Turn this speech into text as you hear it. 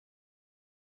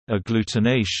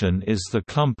Agglutination is the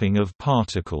clumping of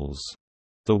particles.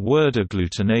 The word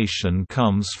agglutination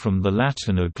comes from the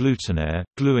Latin agglutinare,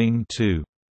 gluing to.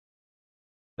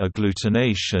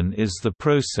 Agglutination is the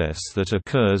process that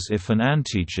occurs if an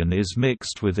antigen is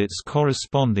mixed with its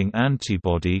corresponding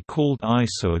antibody called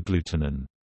isoagglutinin.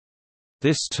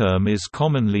 This term is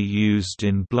commonly used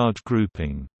in blood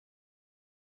grouping.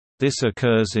 This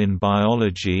occurs in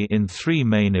biology in three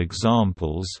main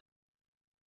examples: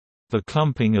 the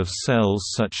clumping of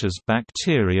cells such as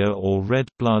bacteria or red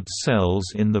blood cells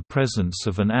in the presence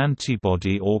of an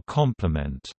antibody or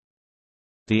complement.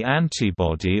 The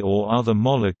antibody or other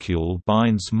molecule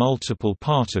binds multiple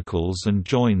particles and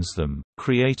joins them,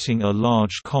 creating a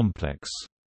large complex.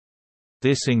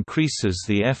 This increases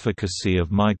the efficacy of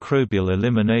microbial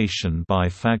elimination by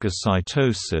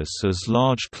phagocytosis, as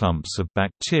large clumps of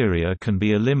bacteria can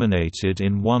be eliminated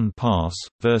in one pass,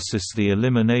 versus the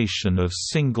elimination of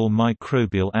single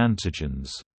microbial antigens.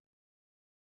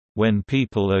 When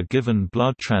people are given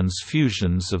blood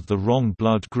transfusions of the wrong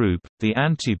blood group, the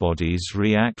antibodies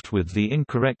react with the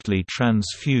incorrectly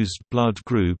transfused blood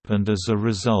group, and as a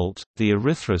result, the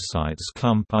erythrocytes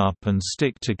clump up and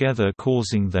stick together,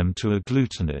 causing them to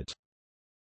agglutinate.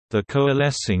 The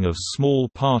coalescing of small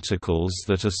particles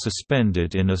that are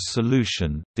suspended in a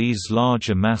solution, these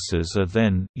larger masses are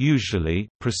then, usually,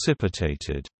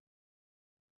 precipitated.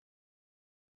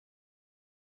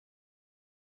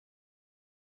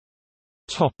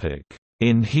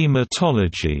 In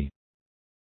hematology.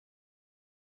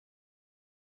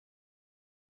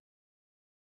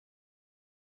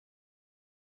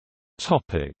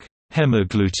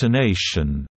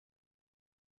 Hemagglutination.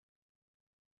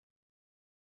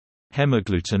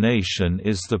 Hemagglutination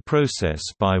is the process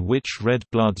by which red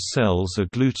blood cells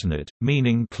agglutinate,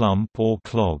 meaning clump or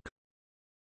clog.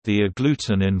 The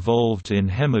agglutinin involved in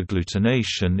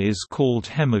hemagglutination is called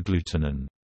hemagglutinin.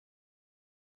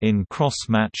 In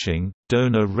cross-matching,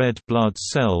 donor red blood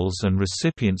cells and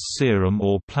recipient's serum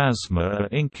or plasma are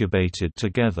incubated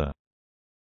together.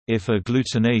 If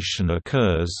agglutination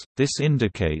occurs, this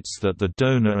indicates that the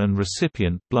donor and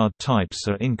recipient blood types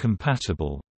are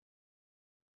incompatible.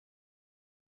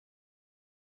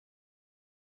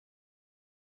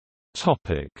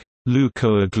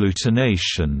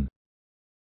 Leukoagglutination.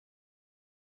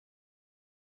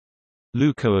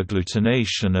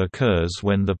 Leukoagglutination occurs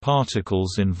when the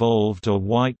particles involved are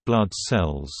white blood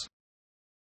cells.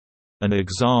 An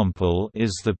example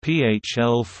is the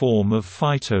PHL form of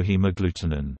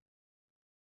phytohemagglutinin.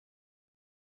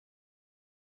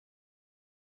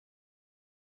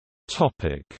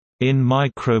 In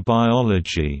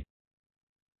microbiology.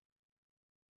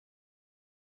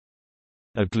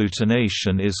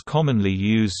 Agglutination is commonly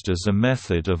used as a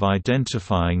method of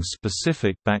identifying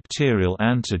specific bacterial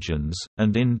antigens,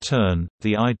 and in turn,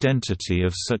 the identity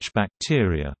of such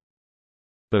bacteria.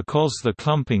 Because the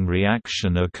clumping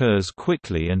reaction occurs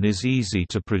quickly and is easy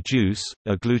to produce,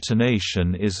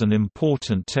 agglutination is an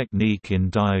important technique in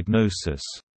diagnosis.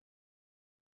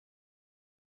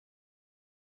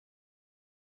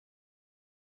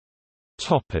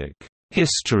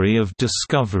 History of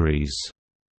discoveries.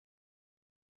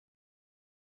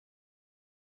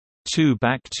 Two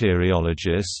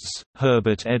bacteriologists,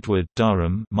 Herbert Edward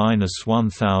Durham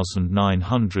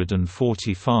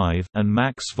 (1945) and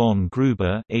Max von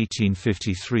Gruber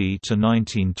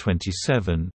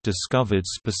 (1853–1927), discovered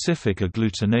specific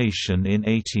agglutination in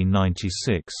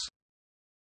 1896.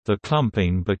 The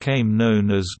clumping became known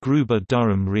as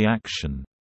Gruber-Durham reaction.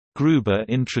 Gruber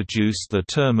introduced the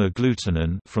term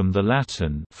agglutinin from the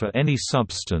Latin for any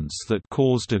substance that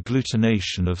caused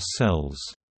agglutination of cells.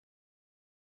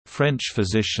 French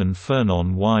physician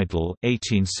Fernand Weidel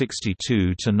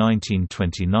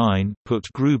 (1862–1929)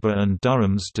 put Gruber and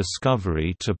Durham's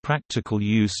discovery to practical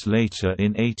use later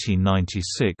in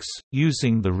 1896,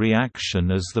 using the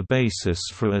reaction as the basis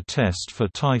for a test for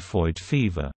typhoid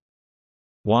fever.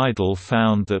 Weidel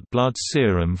found that blood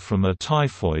serum from a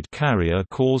typhoid carrier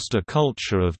caused a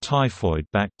culture of typhoid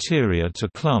bacteria to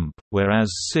clump,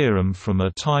 whereas serum from a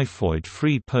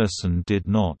typhoid-free person did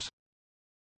not.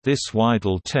 This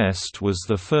Weidel test was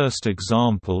the first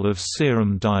example of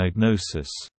serum diagnosis.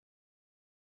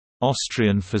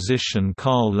 Austrian physician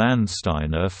Karl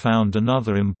Landsteiner found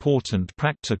another important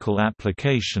practical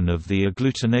application of the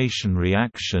agglutination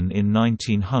reaction in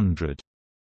 1900.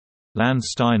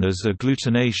 Landsteiner's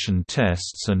agglutination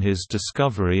tests and his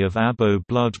discovery of ABO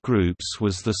blood groups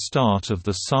was the start of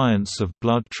the science of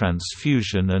blood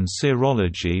transfusion and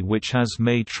serology, which has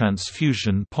made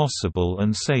transfusion possible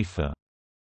and safer.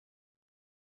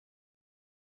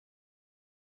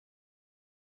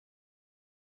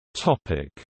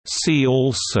 See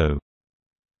also: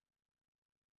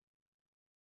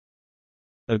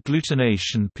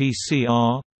 agglutination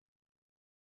PCR,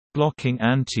 blocking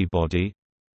antibody,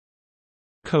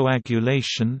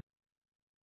 coagulation,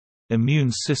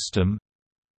 immune system,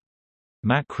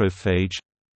 macrophage,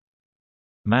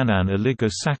 Mannan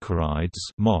oligosaccharides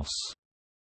 (MOS).